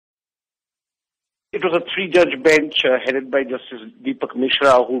It was a three-judge bench headed by Justice Deepak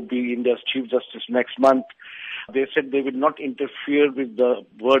Mishra, who will be India's Chief Justice next month. They said they would not interfere with the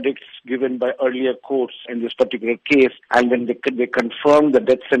verdicts given by earlier courts in this particular case, and then they confirmed the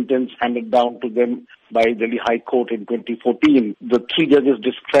death sentence handed down to them by Delhi High Court in 2014. The three judges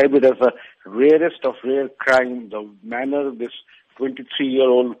described it as a rarest of rare crime, the manner this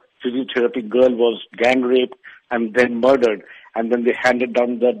 23-year-old physiotherapy girl was gang raped and then murdered, and then they handed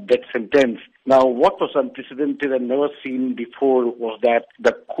down the death sentence. Now, what was unprecedented and never seen before was that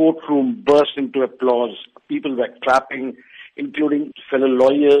the courtroom burst into applause. People were clapping, including fellow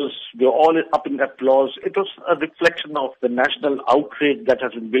lawyers. They were all up in applause. It was a reflection of the national outrage that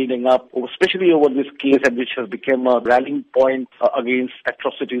has been building up, especially over this case, and which has become a rallying point against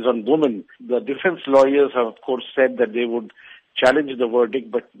atrocities on women. The defense lawyers have, of course, said that they would challenge the verdict,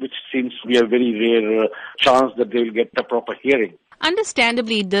 but which seems to be a very rare chance that they will get a proper hearing.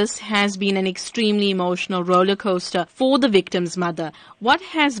 Understandably, this has been an extremely emotional roller coaster for the victim's mother. What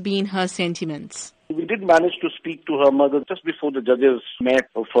has been her sentiments? We did manage to speak to her mother just before the judges met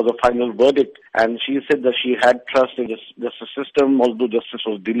for the final verdict, and she said that she had trust in the justice system, although justice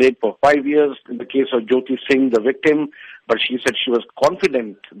was delayed for 5 years in the case of Jyoti Singh, the victim. But she said she was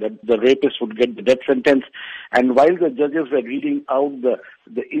confident that the rapist would get the death sentence. And while the judges were reading out the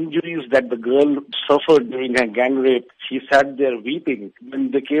injuries that the girl suffered during her gang rape, she sat there weeping.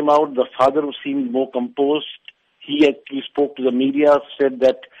 When they came out, the father seemed more composed. He actually spoke to the media, said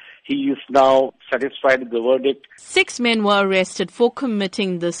that he is now satisfied with the verdict. 6 men were arrested for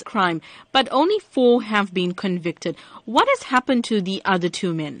committing this crime, but only 4 have been convicted. What has happened to the other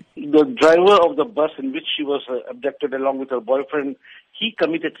 2 men? The driver of the bus in which she was abducted along with her boyfriend, he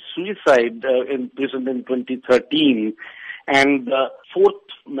committed suicide in prison in 2013. And the 4th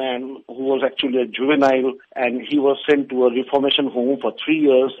man, who was actually a juvenile, and he was sent to a reformation home for 3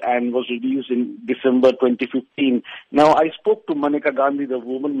 years and was released in December 2015. Now, I spoke to Maneka Gandhi, the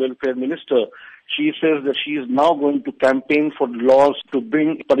Women Welfare Minister. She says that she is now going to campaign for laws to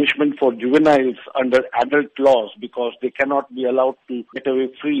bring punishment for juveniles under adult laws because they cannot be allowed to get away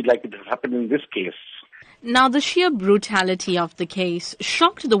free like it has happened in this case. Now, the sheer brutality of the case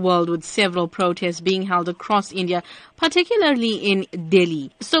shocked the world with several protests being held across India, particularly in Delhi.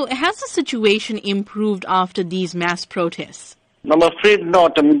 So has the situation improved after these mass protests? I'm afraid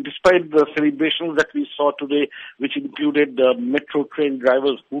not. I mean, despite the celebrations that we saw today, which included metro train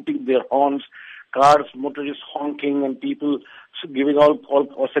drivers hooting their horns, cars, motorists honking, and people giving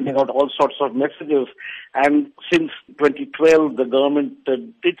sending out all sorts of messages. And since 2012, the government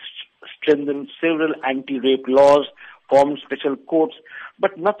did strengthen several anti-rape laws, formed special courts,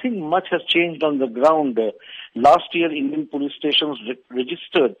 but nothing much has changed on the ground. Last year, Indian police stations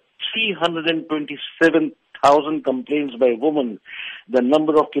registered 327,000 complaints by women. The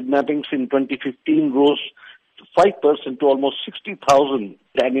number of kidnappings in 2015 rose 5% to almost 60,000.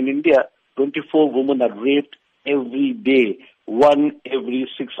 And in India, 24 women are raped every day, 1 every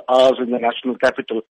 6 hours in the national capital.